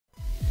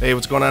Hey,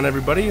 what's going on,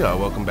 everybody?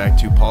 Welcome back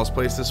to Paul's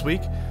Place this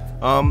week.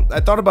 I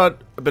thought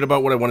a bit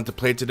about what I wanted to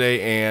play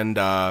today, and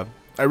I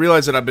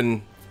realized that I've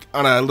been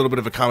on a little bit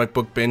of a comic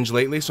book binge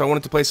lately, so I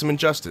wanted to play some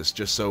Injustice,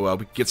 just so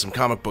we could get some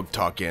comic book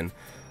talk in.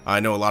 I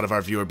know a lot of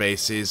our viewer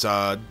base is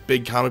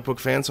big comic book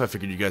fans, so I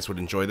figured you guys would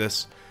enjoy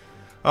this.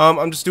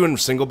 I'm just doing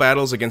single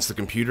battles against the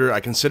computer.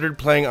 I considered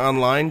playing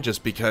online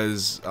just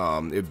because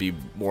it would be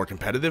more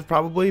competitive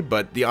probably,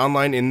 but the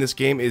online in this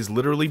game is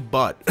literally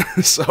butt.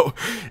 So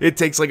it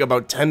takes like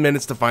about 10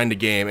 minutes to find a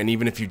game, and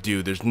even if you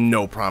do, there's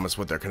no promise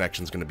what their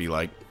connection's going to be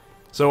like.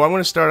 So I'm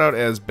going to start out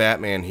as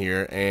Batman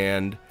here,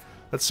 and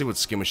let's see what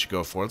skin we should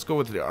go for. Let's go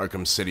with the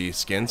Arkham City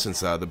skin since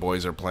the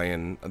boys are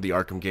playing the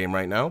Arkham game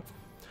right now.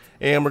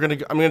 And I'm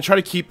gonna try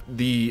to keep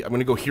I'm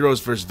gonna go heroes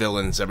versus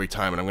villains every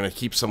time, and I'm gonna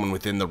keep someone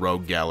within the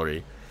rogue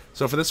gallery.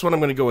 So for this one, I'm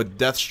gonna go with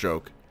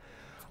Deathstroke.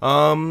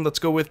 Let's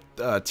go with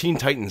Teen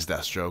Titans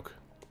Deathstroke.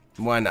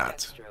 Why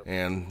not?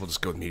 And we'll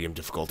just go with medium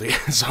difficulty,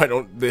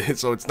 so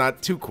it's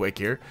not too quick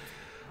here.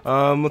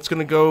 Let's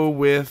go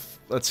with,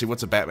 let's see,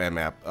 what's a Batman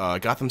map?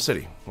 Gotham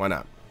City. Why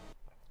not?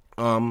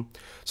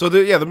 So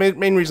the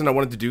main reason I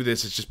wanted to do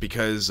this is just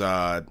because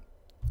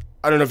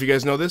I don't know if you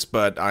guys know this,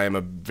 but I am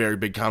a very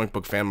big comic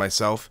book fan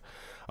myself.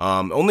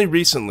 Only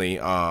recently,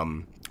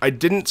 I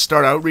didn't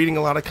start out reading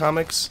a lot of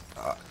comics,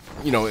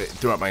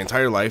 throughout my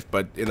entire life,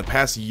 but in the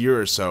past year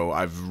or so,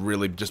 I've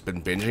really just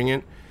been binging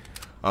it.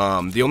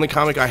 The only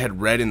comic I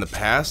had read in the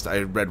past, I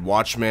had read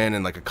Watchmen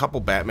and like a couple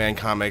Batman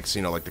comics,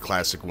 like the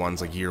classic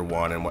ones like Year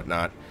One and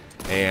whatnot.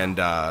 And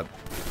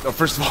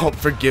first of all,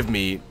 forgive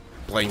me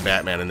playing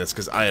Batman in this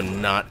because I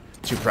am not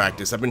too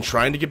practiced. I've been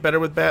trying to get better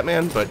with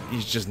Batman, but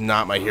he's just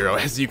not my hero,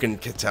 as you can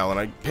tell, and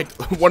I picked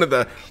one of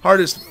the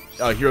hardest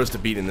heroes to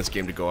beat in this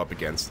game to go up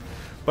against.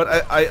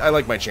 But I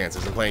like my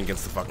chances. I'm playing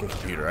against the fucking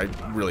computer. I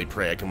really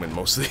pray I can win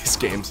most of these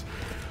games.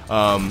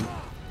 But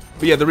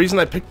yeah, the reason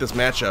I picked this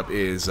matchup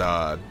is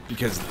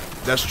because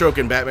Deathstroke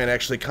and Batman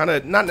actually kind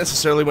of, not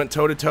necessarily went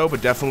toe-to-toe,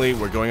 but definitely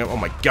were going up. Oh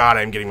my god,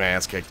 I'm getting my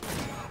ass kicked.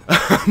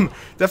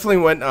 Definitely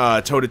went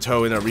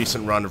toe-to-toe in a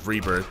recent run of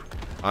Rebirth.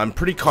 I'm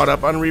pretty caught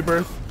up on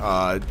Rebirth,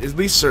 at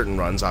least certain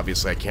runs.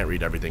 Obviously, I can't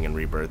read everything in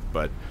Rebirth,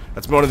 but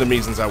that's one of the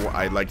reasons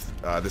I like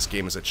this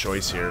game as a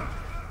choice here.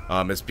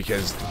 Is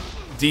because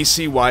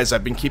DC-wise,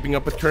 I've been keeping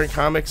up with current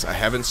comics. I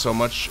haven't so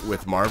much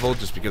with Marvel,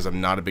 just because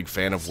I'm not a big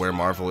fan of where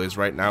Marvel is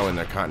right now in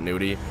their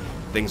continuity.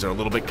 Things are a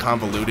little bit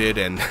convoluted,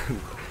 and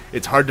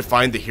it's hard to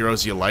find the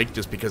heroes you like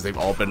just because they've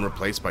all been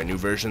replaced by new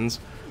versions.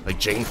 Like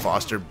Jane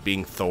Foster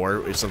being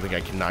Thor is something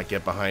I cannot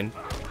get behind,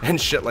 and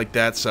shit like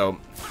that. So,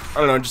 I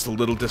don't know, I'm just a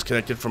little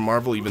disconnected from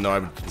Marvel, even though I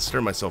would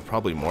consider myself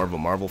probably more of a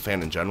Marvel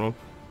fan in general.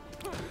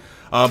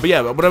 But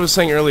yeah, what I was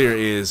saying earlier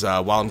is,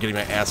 while I'm getting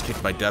my ass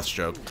kicked by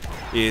Deathstroke,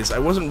 is I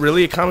wasn't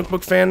really a comic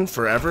book fan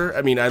forever.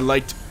 I mean, I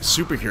liked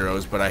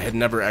superheroes, but I had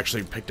never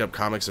actually picked up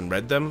comics and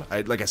read them.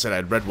 Like I said, I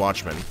had read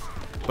Watchmen.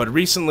 But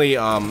recently,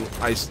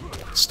 I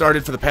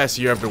started, for the past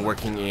year, I've been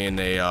working in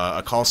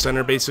a call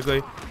center,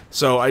 basically.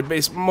 So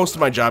most of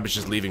my job is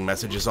just leaving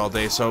messages all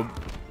day, so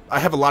I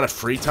have a lot of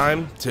free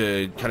time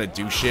to kind of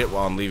do shit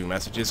while I'm leaving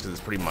messages, because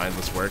it's pretty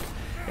mindless work.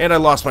 And I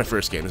lost my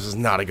first game. This is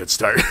not a good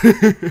start.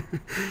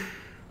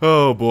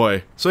 Oh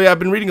boy. So yeah, I've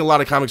been reading a lot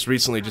of comics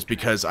recently just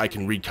because I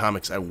can read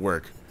comics at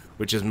work,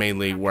 which is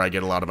mainly where I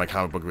get a lot of my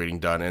comic book reading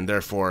done, and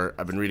therefore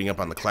I've been reading up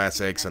on the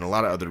classics and a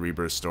lot of other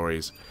Rebirth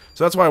stories.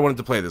 So that's why I wanted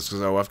to play this,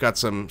 because I've got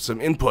some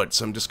input,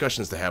 some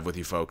discussions to have with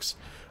you folks.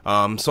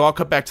 So I'll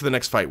cut back to the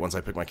next fight once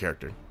I pick my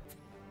character.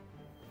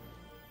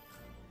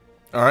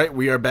 Alright,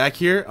 we are back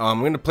here. I'm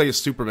going to play as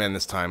Superman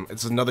this time.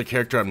 It's another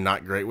character I'm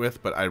not great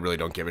with, but I really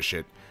don't give a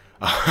shit.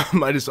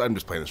 I'm just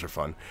playing this for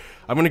fun.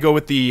 I'm going to go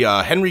with the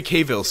Henry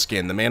Cavill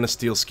skin, the Man of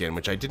Steel skin,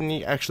 which I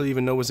didn't actually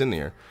even know was in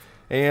there.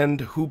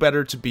 And who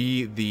better to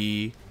be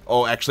the...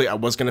 Oh, actually, I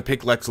was going to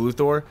pick Lex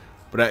Luthor,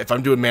 but if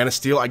I'm doing Man of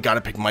Steel, I got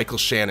to pick Michael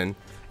Shannon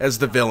as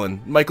the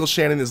villain. Michael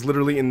Shannon is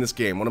literally in this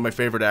game, one of my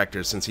favorite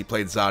actors since he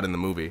played Zod in the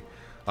movie.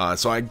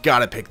 So I got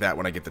to pick that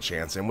when I get the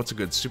chance. And what's a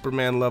good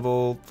Superman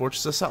level?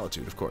 Fortress of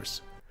Solitude, of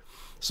course.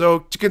 So,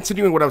 to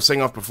continuing what I was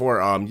saying off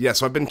before, yeah,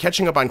 so I've been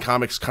catching up on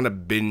comics, kind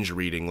of binge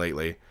reading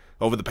lately,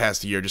 over the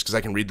past year, just because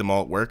I can read them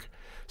all at work.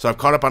 So I've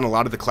caught up on a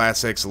lot of the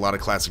classics, a lot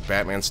of classic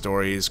Batman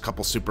stories, a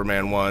couple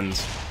Superman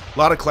ones, a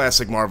lot of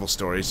classic Marvel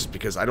stories, just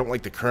because I don't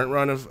like the current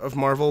run of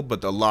Marvel,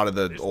 but a lot of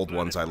the old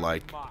ones I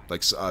like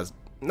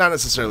not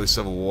necessarily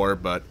Civil War,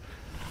 but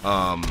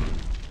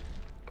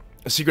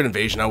Secret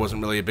Invasion I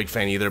wasn't really a big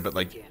fan either, but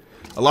like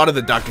a lot of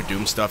the Doctor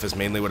Doom stuff is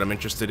mainly what I'm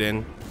interested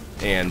in,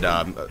 and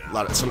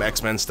some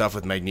X-Men stuff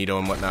with Magneto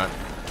and whatnot.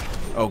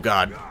 Oh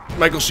god,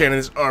 Michael Shannon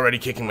is already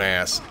kicking my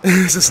ass.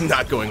 This is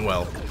not going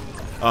well.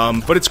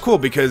 But it's cool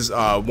because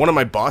one of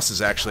my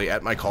bosses actually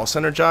at my call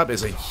center job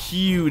is a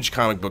huge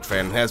comic book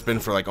fan and has been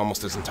for like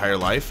almost his entire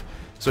life.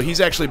 So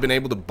he's actually been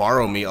able to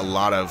borrow me a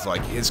lot of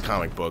like his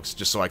comic books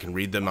just so I can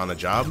read them on the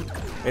job.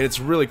 And it's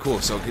really cool.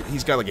 So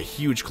he's got like a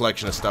huge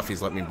collection of stuff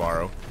he's let me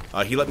borrow.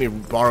 He let me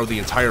borrow the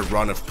entire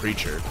run of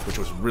Preacher, which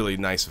was really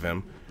nice of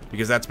him,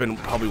 because that's been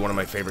probably one of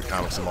my favorite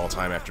comics of all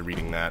time after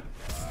reading that.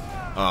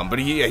 But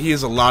he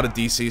has a lot of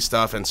DC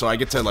stuff, and so I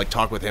get to like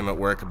talk with him at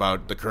work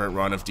about the current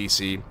run of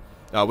DC.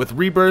 With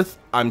Rebirth,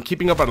 I'm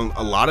keeping up on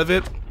a lot of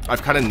it.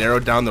 I've kind of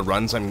narrowed down the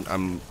runs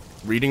I'm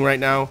reading right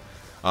now.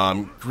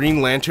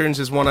 Green Lanterns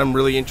is one I'm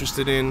really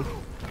interested in.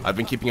 I've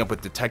been keeping up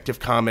with Detective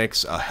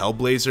Comics.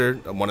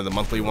 Hellblazer, one of the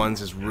monthly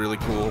ones, is really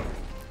cool.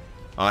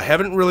 I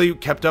haven't really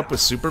kept up with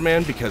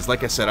Superman because,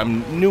 like I said,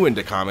 I'm new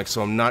into comics,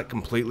 so I'm not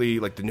completely,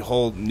 like, the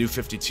whole New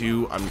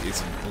 52,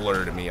 it's a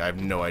blur to me. I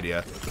have no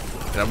idea.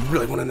 And I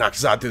really want to knock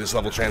Zod through this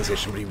level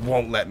transition, but he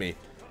won't let me.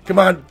 Come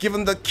on, give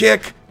him the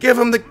kick! Give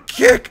him the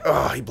kick!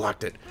 Oh, he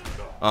blocked it.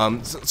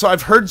 So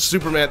I've heard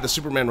the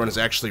Superman run is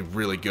actually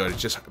really good.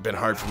 It's just been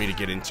hard for me to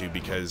get into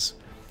because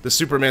the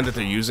Superman that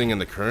they're using in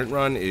the current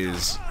run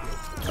is,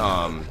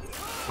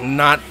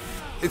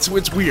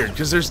 it's weird,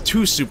 because there's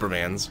two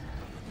Supermans.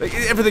 Like,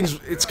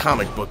 it's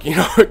comic book, you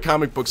know?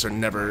 Comic books are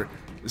never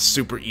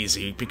super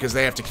easy because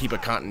they have to keep a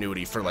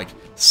continuity for like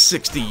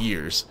 60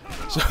 years.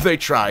 So they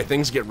try.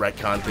 Things get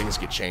retconned, things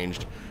get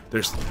changed.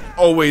 There's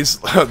always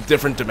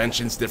different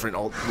dimensions, different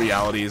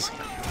realities.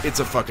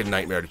 It's a fucking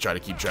nightmare to try to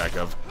keep track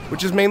of.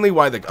 Which is mainly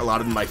why a lot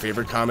of my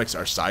favorite comics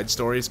are side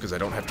stories, because I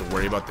don't have to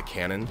worry about the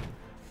canon.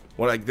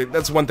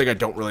 That's one thing I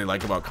don't really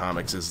like about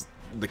comics is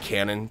the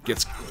canon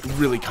gets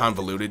really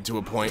convoluted to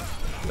a point.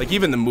 Like,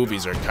 even the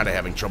movies are kind of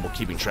having trouble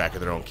keeping track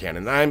of their own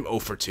canon. I'm 0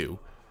 for 2.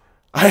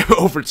 I'm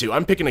 0 for 2.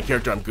 I'm picking a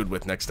character I'm good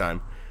with next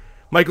time.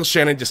 Michael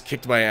Shannon just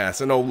kicked my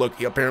ass, and oh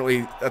look,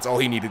 apparently that's all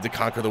he needed to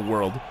conquer the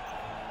world.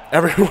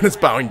 Everyone is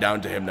bowing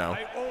down to him now.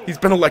 He's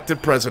been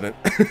elected president.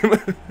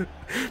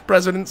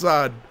 President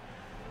Zod.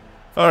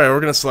 Alright,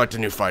 we're gonna select a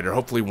new fighter,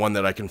 hopefully one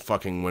that I can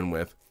fucking win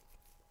with.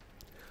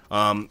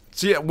 So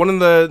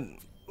yeah,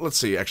 let's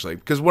see, actually,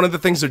 because one of the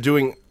things they're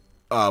doing,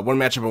 one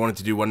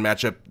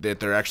matchup that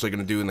they're actually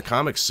going to do in the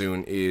comics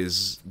soon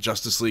is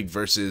Justice League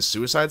versus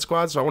Suicide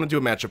Squad, so I want to do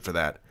a matchup for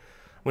that.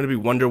 I'm going to be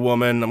Wonder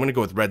Woman. I'm going to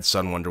go with Red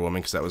Sun Wonder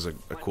Woman, because that was a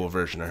cool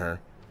version of her.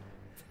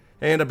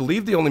 And I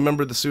believe the only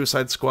member of the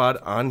Suicide Squad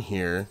on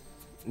here,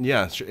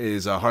 yeah,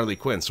 is Harley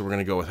Quinn, so we're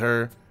going to go with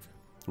her.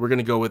 We're going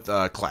to go with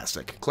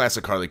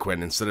Classic Harley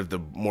Quinn, instead of the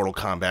Mortal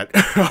Kombat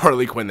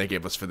Harley Quinn they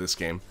gave us for this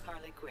game.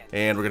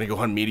 And we're going to go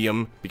on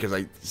medium, because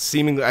I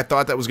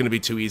thought that was going to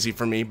be too easy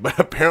for me, but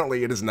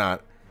apparently it is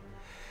not.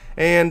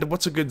 And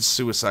what's a good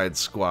Suicide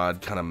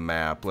Squad kind of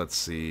map? Let's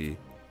see.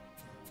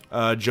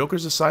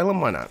 Joker's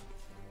Asylum? Why not?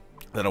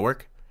 That'll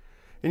work.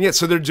 And yeah,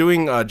 so they're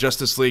doing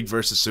Justice League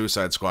versus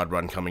Suicide Squad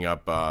run coming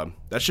up.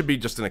 That should be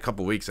just in a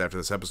couple weeks after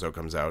this episode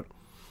comes out.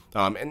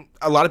 And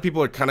a lot of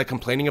people are kind of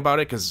complaining about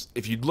it, because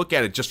if you look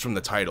at it just from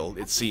the title,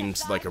 it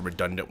seems like a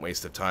redundant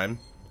waste of time.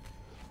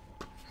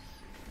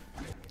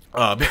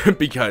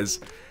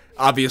 Because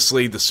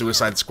obviously the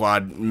Suicide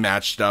Squad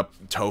matched up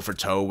toe for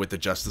toe with the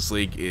Justice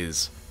League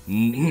is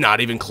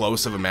not even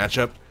close of a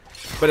matchup.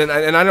 But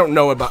and I don't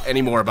know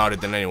any more about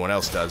it than anyone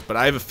else does, but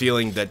I have a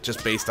feeling that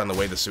just based on the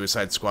way the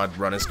Suicide Squad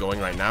run is going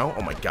right now,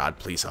 oh my god,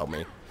 please help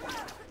me.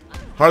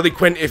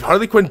 If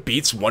Harley Quinn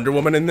beats Wonder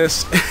Woman in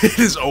this, it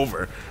is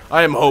over.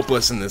 I am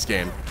hopeless in this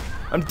game.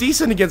 I'm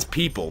decent against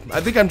people.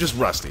 I think I'm just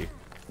rusty.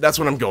 That's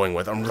what I'm going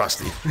with. I'm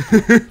rusty.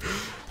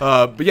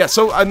 But yeah,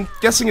 so I'm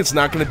guessing it's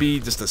not going to be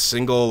just a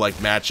single, like,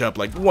 matchup,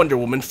 like Wonder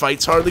Woman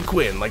fights Harley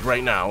Quinn, like,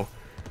 right now.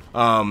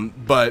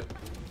 But,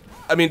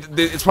 I mean,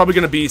 it's probably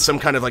going to be some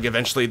kind of, like,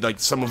 eventually, like,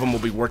 some of them will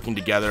be working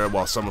together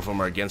while some of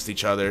them are against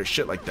each other,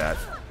 shit like that.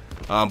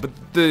 But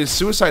the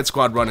Suicide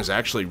Squad run is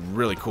actually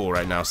really cool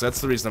right now, so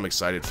that's the reason I'm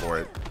excited for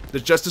it. The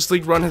Justice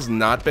League run has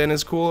not been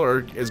as cool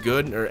or as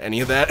good or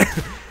any of that.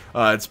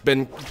 It's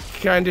been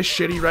kind of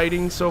shitty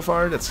writing so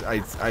far.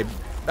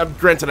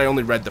 Granted, I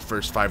only read the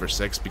first 5 or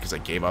 6 because I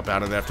gave up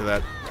on it after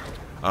that.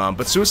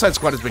 But Suicide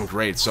Squad has been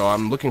great, so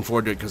I'm looking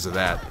forward to it because of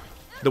that.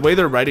 The way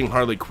they're writing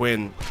Harley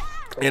Quinn,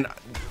 and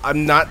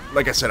I'm not,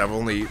 like I said, I've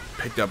only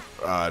picked up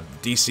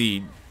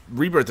DC.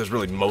 Rebirth is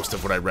really most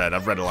of what I read.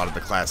 I've read a lot of the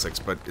classics,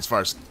 but as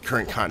far as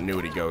current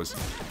continuity goes.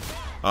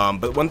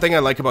 But one thing I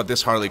like about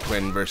this Harley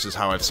Quinn versus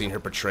how I've seen her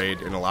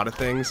portrayed in a lot of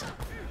things,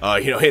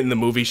 you know, in the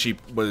movie she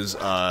was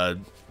a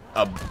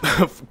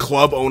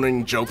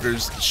club-owning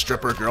Joker's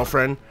stripper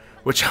girlfriend,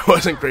 which I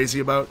wasn't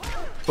crazy about.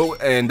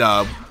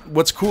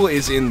 What's cool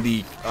is in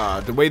the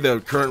way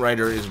the current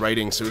writer is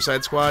writing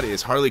Suicide Squad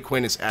is Harley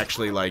Quinn is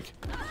actually like,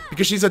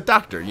 because she's a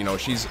doctor, you know,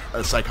 she's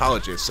a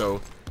psychologist,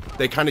 so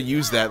they kind of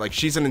use that, like,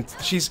 she's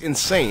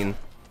insane,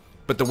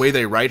 but the way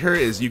they write her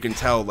is you can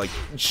tell, like,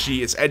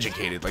 she is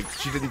educated. Like,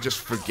 she didn't just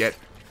forget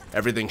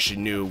everything she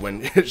knew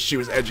when she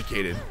was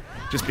educated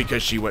just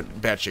because she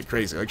went batshit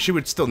crazy. Like, she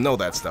would still know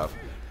that stuff.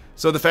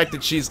 So the fact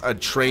that she's a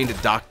trained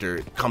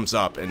doctor comes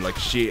up, and, like,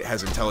 she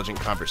has intelligent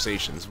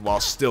conversations while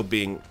still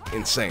being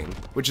insane,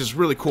 which is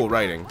really cool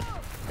writing,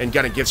 and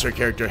kind of gives her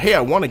character, hey,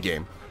 I won a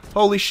game.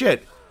 Holy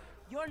shit.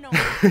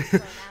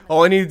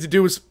 All I needed to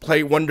do was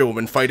play Wonder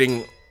Woman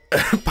fighting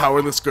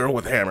powerless girl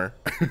with hammer.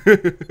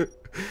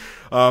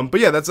 But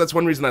yeah, that's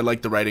one reason I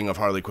like the writing of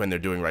Harley Quinn they're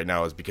doing right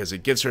now, is because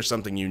it gives her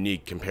something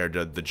unique compared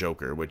to the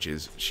Joker, which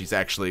is she's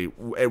actually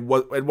at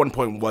one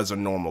point was a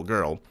normal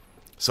girl,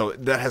 so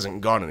that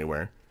hasn't gone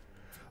anywhere.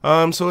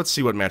 So let's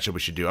see what matchup we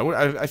should do.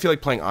 I feel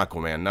like playing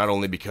Aquaman, not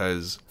only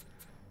because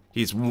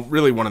he's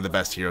really one of the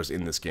best heroes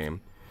in this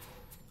game.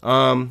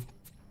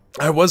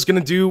 I was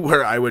gonna do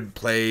where I would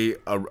play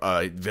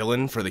a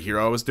villain for the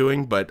hero I was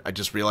doing, but I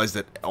just realized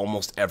that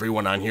almost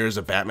everyone on here is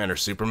a Batman or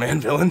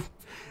Superman villain,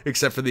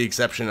 except for the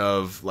exception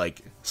of,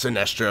 like,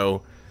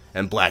 Sinestro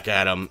and Black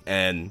Adam,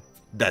 and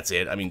that's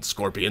it. I mean,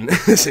 Scorpion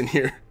is in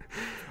here.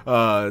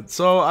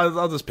 So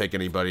I'll just pick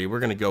anybody. We're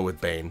gonna go with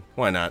Bane.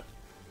 Why not?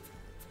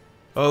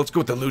 Oh, let's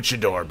go with the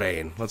Luchador,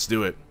 Bane. Let's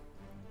do it.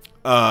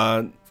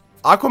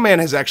 Aquaman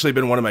has actually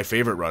been one of my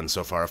favorite runs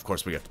so far. Of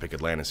course, we have to pick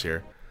Atlantis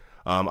here.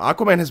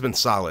 Aquaman has been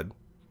solid.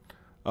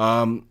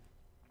 So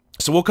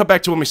we'll cut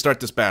back to when we start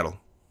this battle.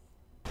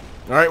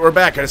 Alright, we're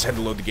back. I just had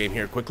to load the game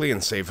here quickly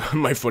and save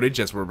my footage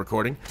as we're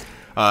recording.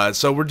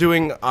 So we're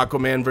doing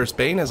Aquaman vs.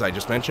 Bane, as I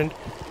just mentioned.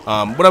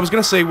 What I was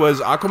going to say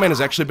was Aquaman has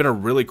actually been a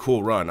really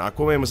cool run.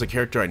 Aquaman was a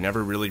character I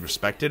never really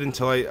respected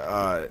until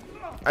I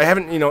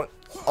haven't, you know,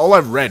 all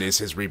I've read is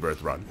his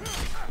Rebirth run.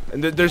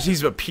 And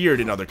he's appeared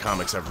in other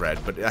comics I've read,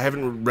 but I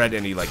haven't read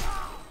any, like,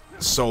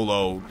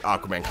 solo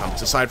Aquaman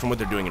comics, aside from what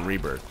they're doing in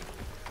Rebirth.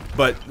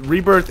 But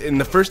Rebirth, in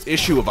the first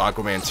issue of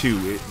Aquaman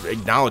 2, it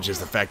acknowledges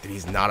the fact that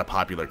he's not a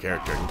popular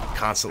character and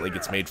constantly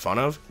gets made fun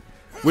of,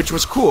 which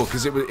was cool,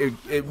 because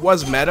it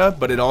was meta,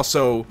 but it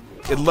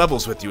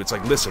levels with you. It's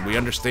like, listen, we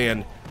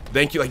understand,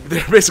 thank you, like,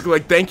 they're basically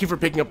like, thank you for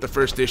picking up the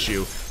first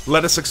issue,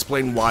 let us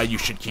explain why you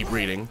should keep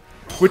reading.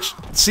 Which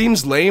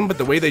seems lame, but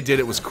the way they did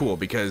it was cool,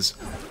 because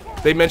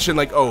they mentioned,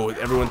 like, oh,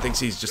 everyone thinks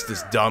he's just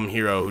this dumb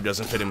hero who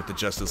doesn't fit in with the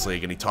Justice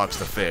League, and he talks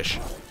to fish,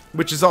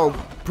 which is all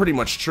pretty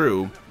much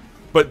true.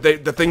 But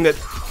the thing that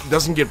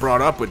doesn't get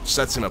brought up, which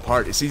sets him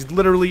apart, is he's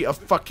literally a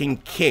fucking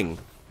king.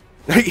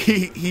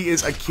 He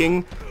is a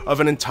king of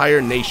an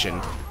entire nation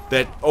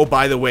that, oh,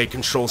 by the way,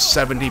 controls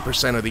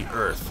 70% of the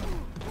Earth.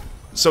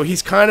 So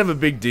he's kind of a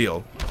big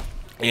deal.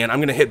 And I'm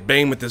going to hit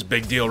Bane with this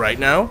big deal right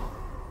now.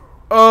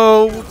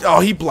 Oh,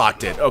 he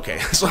blocked it. Okay,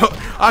 so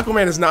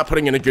Aquaman is not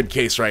putting in a good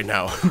case right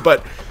now.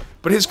 But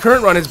his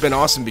current run has been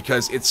awesome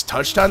because it's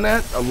touched on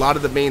that. A lot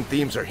of the main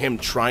themes are him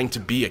trying to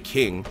be a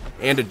king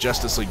and a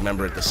Justice League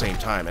member at the same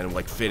time and,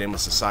 like, fit in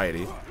with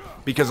society.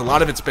 Because a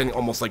lot of it's been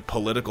almost like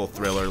political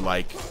thriller,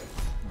 like...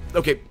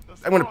 Okay,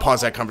 I'm going to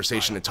pause that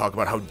conversation and talk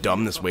about how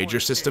dumb this wager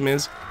system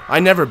is.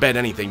 I never bet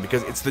anything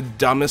because it's the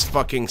dumbest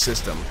fucking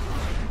system.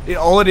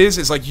 All it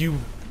is like you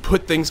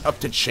put things up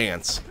to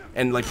chance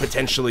and, like,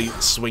 potentially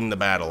swing the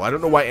battle. I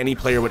don't know why any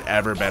player would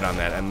ever bet on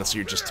that unless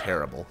you're just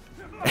terrible.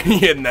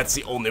 And that's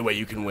the only way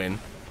you can win.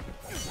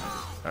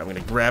 I'm gonna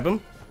grab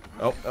him.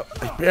 Oh,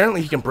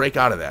 apparently he can break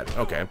out of that.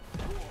 Okay.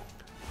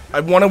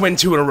 I want to win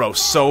 2 in a row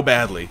so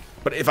badly.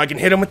 But if I can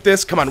hit him with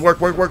this, come on, work,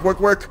 work, work, work,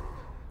 work.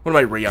 What am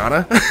I,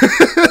 Rihanna?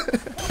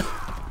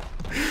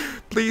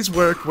 Please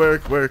work,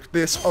 work, work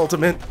this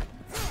ultimate.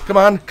 Come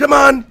on, come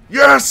on,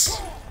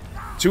 yes!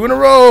 2 in a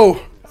row.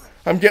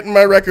 I'm getting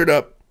my record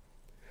up.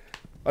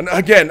 And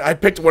again, I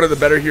picked one of the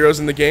better heroes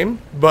in the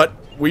game, but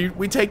we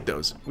take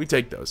those. We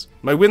take those.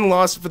 My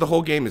win-loss for the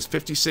whole game is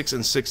 56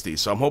 and 60,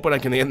 so I'm hoping I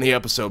can end the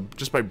episode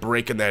just by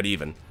breaking that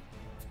even.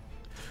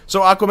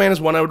 So Aquaman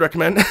is one I would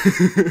recommend,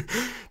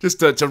 just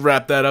to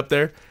wrap that up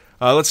there.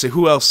 Let's see,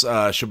 who else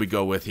should we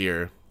go with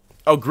here?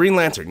 Oh, Green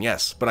Lantern,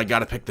 yes, but I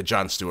gotta pick the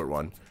Jon Stewart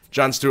one.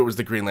 Jon Stewart was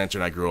the Green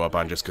Lantern I grew up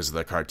on just because of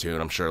the cartoon.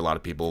 I'm sure a lot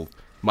of people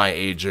my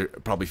age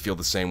probably feel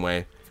the same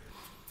way.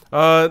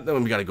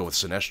 Then we gotta go with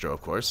Sinestro,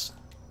 of course.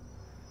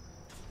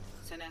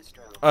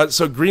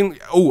 So Green...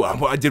 Oh,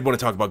 I did want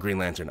to talk about Green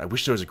Lantern. I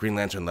wish there was a Green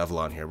Lantern level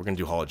on here. We're going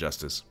to do Hall of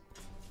Justice.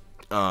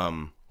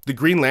 The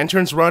Green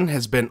Lantern's run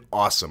has been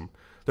awesome.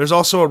 There's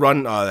also a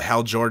run,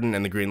 Hal Jordan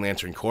and the Green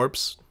Lantern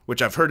Corps,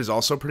 which I've heard is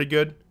also pretty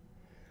good.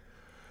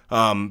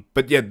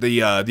 But yeah,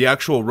 the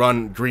actual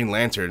run Green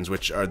Lanterns,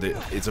 which are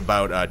it's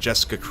about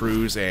Jessica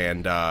Cruz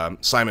and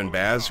Simon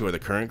Baz, who are the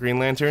current Green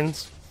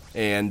Lanterns.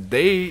 And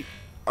they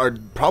are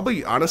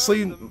probably,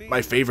 honestly,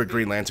 my favorite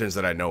Green Lanterns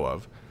that I know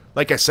of.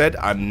 Like I said,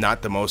 I'm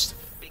not the most...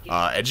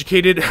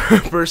 educated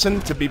person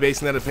to be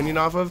basing that opinion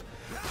off of,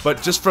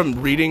 but just from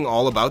reading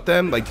all about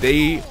them, like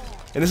and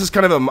this is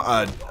kind of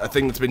a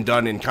thing that's been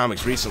done in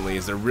comics recently,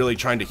 is they're really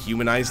trying to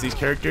humanize these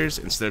characters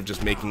instead of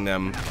just making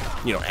them,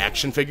 you know,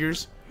 action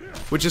figures,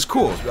 which is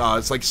cool.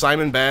 It's like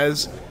Simon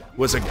Baz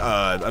was a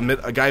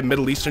guy of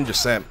Middle Eastern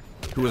descent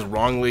who was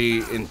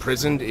wrongly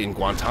imprisoned in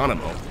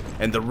Guantanamo,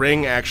 and the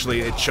ring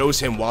actually, it shows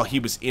him while he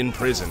was in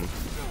prison,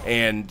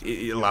 and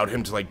it allowed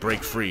him to, like,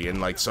 break free, and,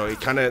 like, so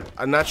it kind of,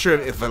 I'm not sure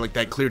if like,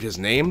 that cleared his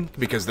name,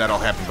 because that all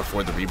happened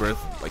before the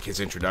Rebirth, like, his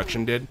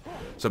introduction did,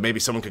 so maybe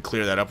someone could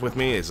clear that up with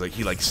me, is, like,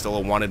 he, like, still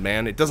a wanted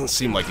man? It doesn't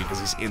seem like it, because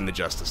he's in the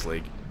Justice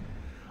League.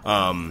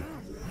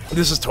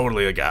 This is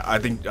totally a guy, I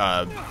think,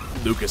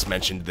 Lucas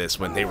mentioned this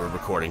when they were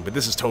recording, but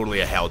this is totally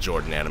a Hal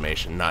Jordan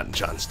animation, not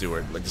Jon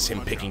Stewart, like, just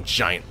him picking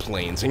giant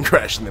planes and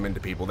crashing them into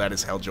people. That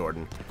is Hal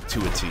Jordan,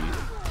 to a T.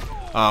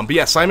 But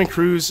yeah, Simon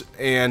Cruz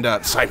and,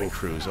 Simon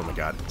Cruz, oh my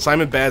god.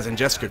 Simon Baz and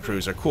Jessica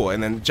Cruz are cool,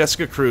 and then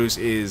Jessica Cruz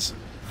is,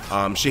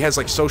 she has,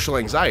 like, social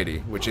anxiety,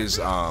 which is,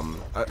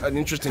 an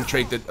interesting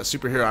trait that a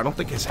superhero I don't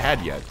think has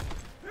had yet.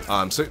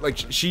 So, like,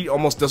 she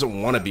almost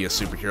doesn't want to be a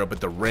superhero, but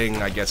the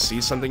ring, I guess,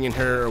 sees something in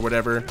her or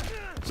whatever.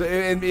 So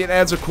it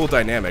adds a cool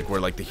dynamic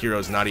where, like, the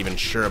hero's not even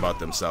sure about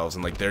themselves,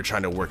 and, like, they're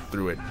trying to work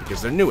through it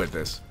because they're new at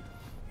this.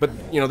 But,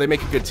 you know, they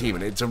make a good team,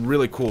 and it's a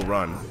really cool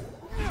run.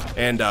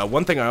 And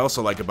one thing I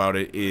also like about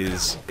it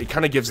is it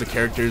kind of gives the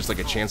characters, like,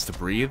 a chance to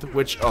breathe,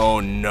 which, oh,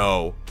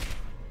 no.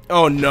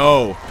 Oh,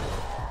 no.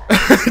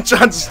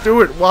 Jon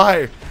Stewart,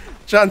 why?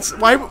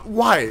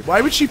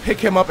 Why would she pick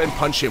him up and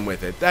punch him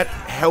with it? That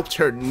helped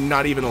her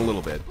not even a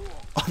little bit.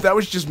 Oh, that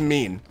was just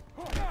mean.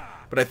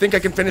 But I think I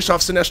can finish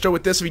off Sinestro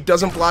with this if he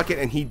doesn't block it,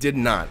 and he did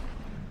not.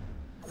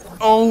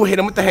 Oh, hit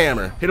him with the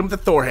hammer. Hit him with the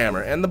Thor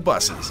hammer and the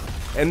buses.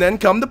 And then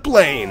come the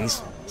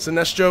planes.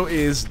 Sinestro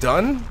is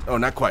done? Oh,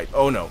 not quite.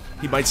 Oh, no.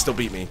 He might still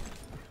beat me.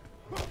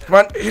 Come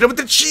on, hit him with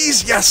the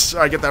cheese. Yes!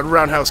 I get that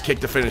roundhouse kick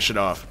to finish it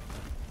off.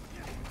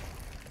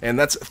 And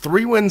that's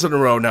 3 wins in a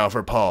row now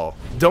for Paul.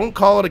 Don't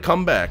call it a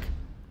comeback.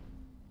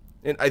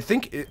 And I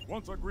think,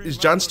 is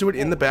Jon Stewart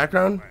in the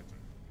background?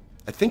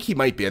 I think he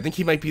might be. I think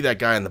he might be that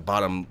guy on the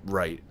bottom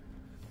right.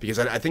 Because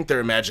I think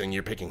they're imagining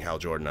you're picking Hal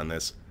Jordan on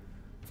this.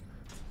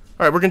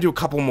 Alright, we're going to do a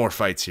couple more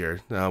fights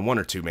here. 1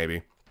 or 2,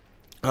 maybe.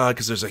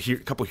 Because there's a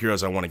couple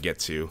heroes I want to get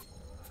to.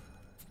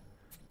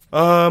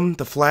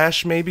 The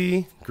Flash,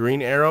 maybe?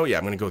 Green Arrow? Yeah,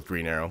 I'm going to go with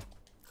Green Arrow.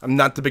 I'm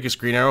not the biggest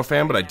Green Arrow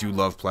fan, but I do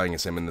love playing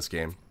as him in this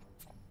game.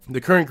 The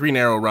current Green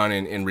Arrow run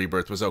in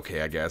Rebirth was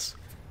okay, I guess.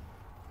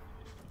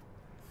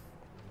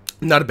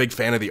 Not a big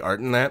fan of the art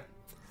in that.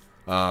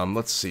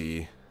 Let's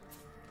see.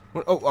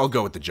 Oh, I'll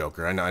go with the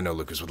Joker. I know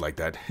Lucas would like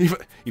that.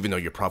 Even though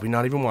you're probably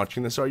not even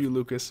watching this, are you,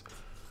 Lucas?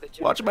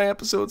 Watch my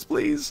episodes,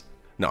 please.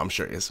 No, I'm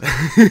sure he is.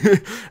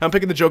 I'm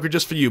picking the Joker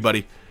just for you,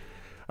 buddy.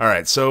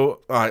 Alright,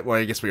 so... well,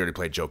 I guess we already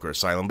played Joker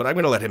Asylum, but I'm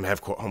going to let him have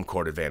home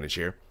court advantage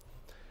here.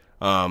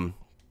 So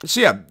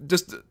yeah,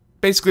 just...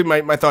 Basically,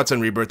 my thoughts on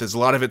Rebirth is a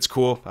lot of it's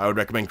cool. I would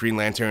recommend Green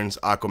Lanterns,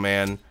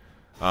 Aquaman,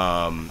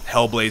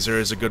 Hellblazer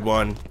is a good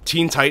one.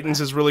 Teen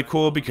Titans is really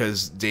cool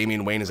because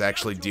Damian Wayne is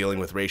actually dealing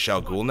with Ra's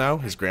al Ghul now,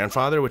 his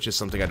grandfather, which is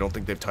something I don't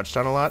think they've touched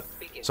on a lot.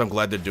 So I'm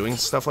glad they're doing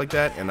stuff like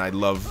that, and I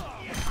love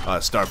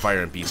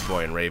Starfire and Beast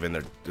Boy and Raven.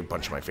 They're a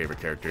bunch of my favorite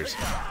characters.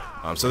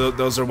 So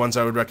those are ones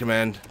I would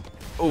recommend.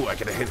 Oh, I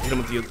gotta hit him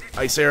with the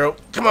ice arrow.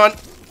 Come on!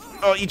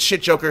 Oh, eat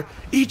shit, Joker.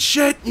 Eat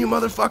shit, you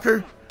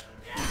motherfucker!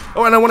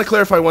 Oh, and I want to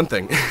clarify one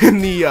thing.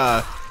 In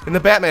the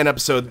Batman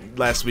episode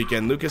last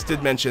weekend, Lucas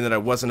did mention that I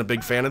wasn't a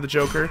big fan of the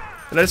Joker,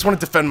 and I just want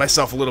to defend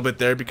myself a little bit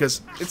there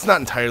because it's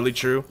not entirely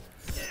true.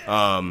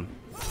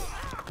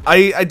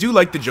 I do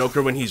like the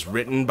Joker when he's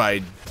written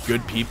by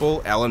good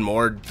people. Alan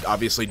Moore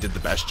obviously did the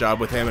best job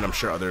with him, and I'm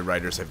sure other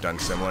writers have done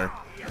similar.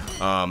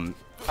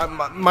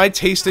 My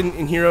taste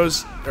in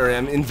heroes, or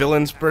in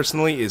villains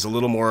personally, is a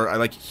little more, I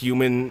like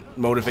human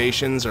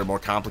motivations or more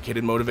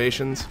complicated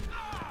motivations.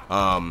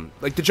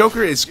 Like, the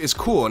Joker is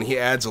cool, and he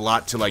adds a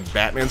lot to, like,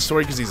 Batman's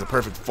story, because he's a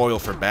perfect foil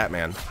for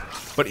Batman.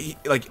 But,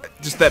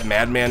 just that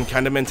madman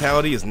kind of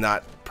mentality is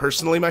not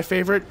personally my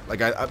favorite.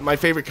 Like, my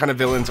favorite kind of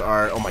villains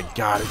are, oh my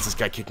god, it's this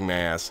guy kicking my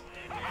ass.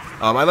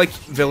 I like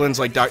villains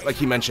like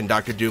he mentioned,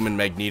 Dr. Doom and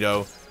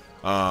Magneto.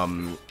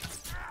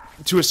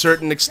 To a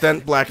certain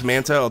extent, Black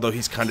Manta, although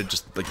he's kind of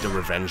just, like, the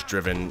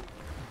revenge-driven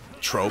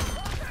trope.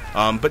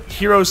 But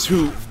heroes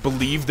who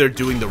believe they're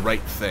doing the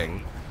right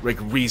thing, like,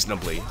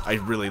 reasonably, I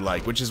really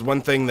like, which is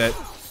one thing that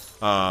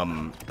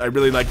I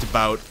really liked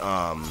about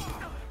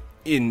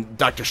in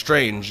Doctor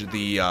Strange,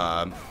 the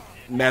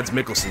Mads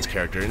Mikkelsen's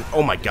character. And,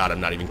 oh my god,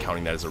 I'm not even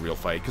counting that as a real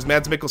fight, because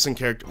Mads Mikkelsen's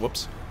character,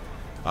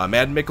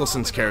 Mads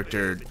Mikkelsen's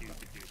character,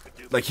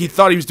 like, he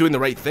thought he was doing the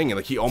right thing, and,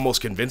 like, he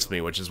almost convinced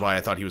me, which is why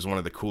I thought he was one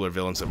of the cooler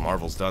villains that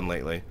Marvel's done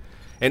lately.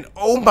 And,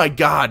 oh my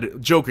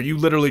god, Joker, you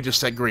literally just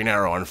set Green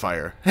Arrow on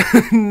fire.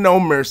 No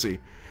mercy.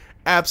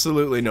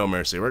 Absolutely no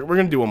mercy. We're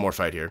gonna do one more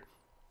fight here.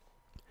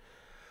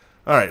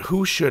 Alright,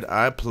 who should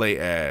I play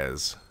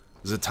as?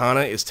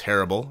 Zatanna is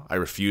terrible. I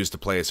refuse to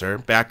play as her.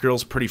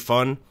 Batgirl's pretty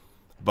fun,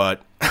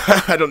 but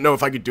I don't know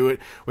if I could do it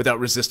without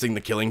resisting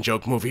the Killing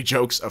Joke movie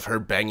jokes of her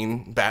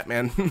banging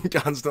Batman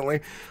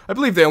constantly. I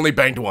believe they only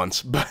banged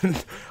once,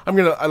 but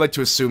I like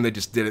to assume they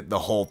just did it the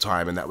whole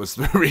time, and that was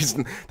the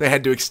reason they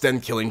had to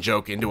extend Killing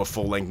Joke into a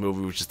full-length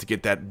movie, was just to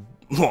get that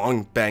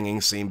long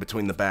banging scene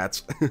between the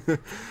bats.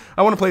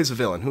 I want to play as a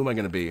villain. Who am I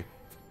going to be?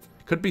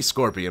 Could be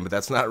Scorpion, but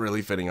that's not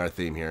really fitting our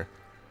theme here.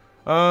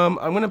 I'm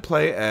going to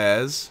play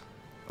as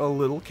a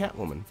little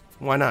Catwoman.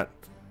 Why not?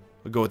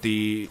 We'll go with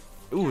the...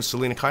 Ooh,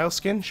 Selena Kyle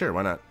skin? Sure,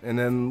 why not? And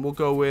then we'll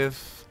go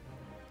with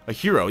a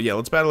hero. Yeah,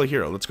 let's battle a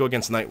hero. Let's go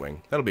against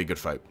Nightwing. That'll be a good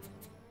fight.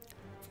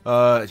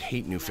 I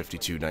hate New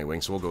 52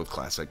 Nightwing, so we'll go with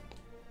Classic.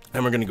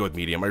 And we're going to go with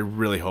Medium. I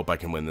really hope I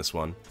can win this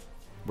one.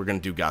 We're going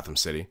to do Gotham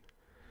City.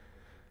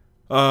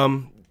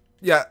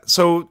 Yeah,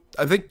 so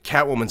I think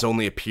Catwoman's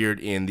only appeared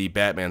in the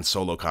Batman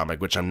solo comic,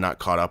 which I'm not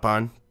caught up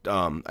on.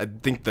 I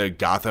think the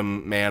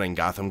Gotham Man and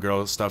Gotham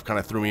Girl stuff kind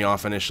of threw me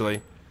off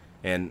initially.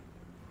 And,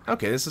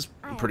 okay, this is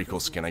a pretty cool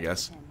skin, I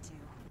guess.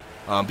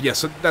 But yeah,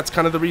 so that's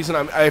kind of the reason.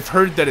 I've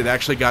heard that it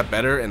actually got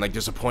better, and, like,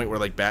 there's a point where,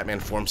 like, Batman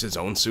forms his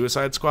own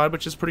Suicide Squad,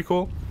 which is pretty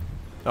cool.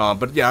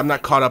 But yeah, I'm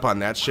not caught up on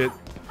that shit.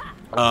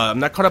 I'm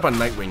not caught up on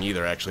Nightwing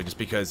either, actually, just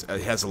because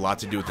it has a lot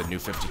to do with the New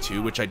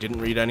 52, which I didn't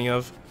read any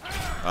of.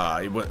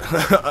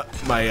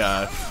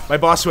 My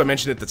boss, who I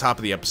mentioned at the top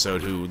of the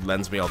episode, who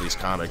lends me all these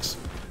comics,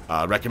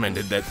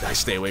 recommended that I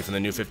stay away from the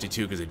New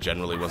 52 because it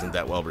generally wasn't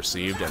that well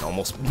received and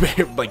almost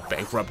like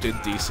bankrupted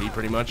DC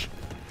pretty much.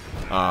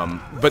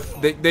 But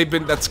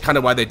that's kind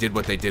of why they did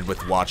what they did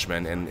with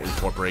Watchmen and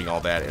incorporating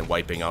all that and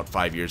wiping out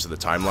 5 years of the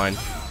timeline.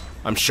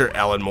 I'm sure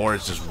Alan Moore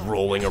is just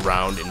rolling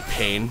around in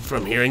pain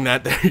from hearing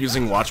that they're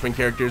using Watchmen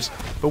characters.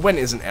 But when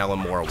isn't Alan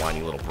Moore a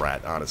whiny little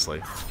brat,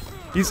 honestly?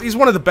 He's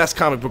one of the best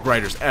comic book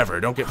writers ever,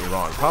 don't get me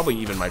wrong. Probably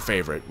even my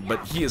favorite.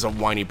 But he is a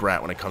whiny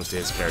brat when it comes to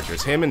his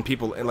characters. Him and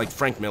people, and like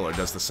Frank Miller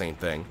does the same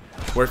thing.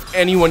 Where if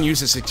anyone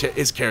uses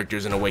his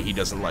characters in a way he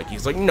doesn't like,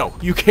 he's like, no,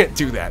 you can't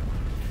do that.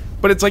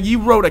 But it's like, you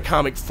wrote a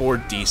comic for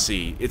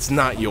DC. It's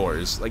not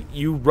yours. Like,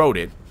 you wrote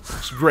it.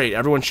 It's great.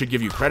 Everyone should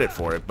give you credit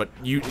for it, but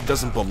it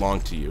doesn't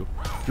belong to you.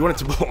 If you want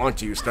it to belong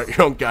to you, start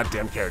your own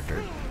goddamn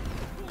character.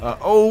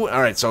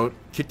 Alright, so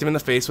kicked him in the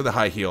face with a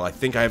high heel. I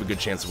think I have a good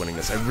chance of winning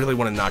this. I really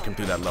want to knock him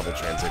through that level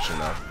transition,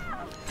 though.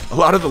 A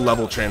lot of the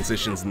level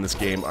transitions in this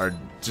game are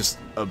just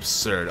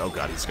absurd. Oh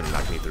god, he's gonna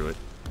knock me through it.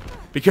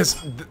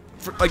 Because,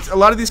 like, a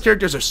lot of these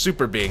characters are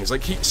super beings.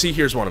 Like, see,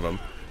 here's one of them.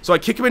 So I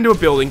kick him into a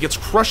building, gets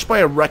crushed by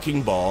a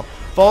wrecking ball,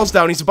 falls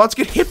down, he's about to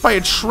get hit by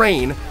a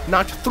train,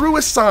 knocked through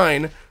a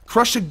sign,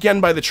 crushed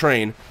again by the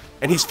train,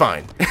 and he's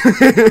fine.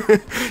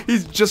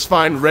 He's just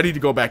fine, ready to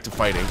go back to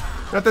fighting.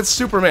 Now, if that's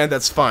Superman,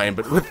 that's fine,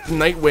 but with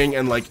Nightwing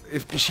and, like,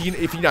 if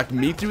he knocked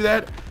me through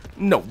that,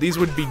 no, these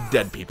would be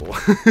dead people.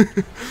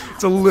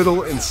 It's a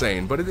little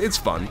insane, but it's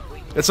fun.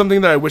 It's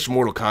something that I wish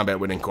Mortal Kombat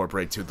would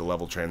incorporate to the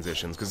level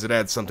transitions, because it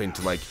adds something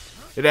to, like,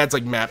 it adds,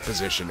 like, map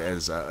position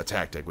as a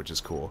tactic, which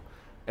is cool.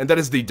 And that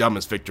is the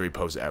dumbest victory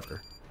pose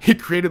ever. He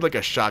created, like,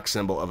 a shock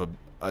symbol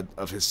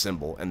of his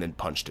symbol, and then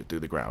punched it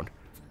through the ground.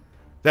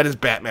 That is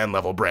Batman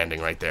level branding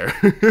right there.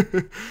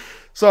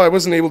 So I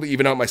wasn't able to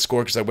even out my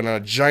score because I went on a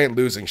giant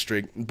losing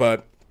streak,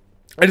 but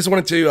I just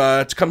wanted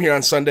to come here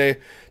on Sunday,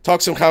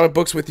 talk some comic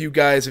books with you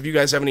guys. If you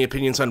guys have any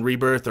opinions on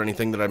Rebirth or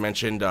anything that I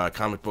mentioned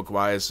comic book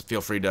wise,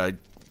 feel free to,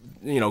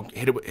 you know,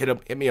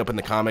 hit me up in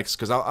the comments,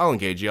 because I'll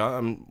engage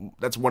you.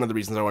 That's one of the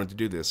reasons I wanted to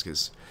do this,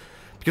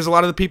 because a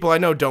lot of the people I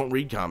know don't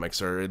read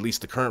comics, or at least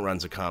the current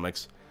runs of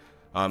comics.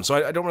 So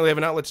I don't really have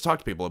an outlet to talk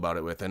to people about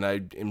it with, and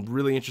I am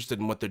really interested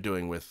in what they're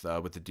doing with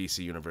the DC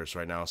universe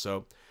right now.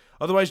 So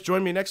otherwise,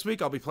 join me next week.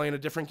 I'll be playing a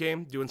different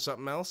game, doing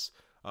something else.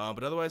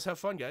 But otherwise, have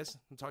fun, guys.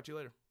 I'll talk to you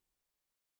later.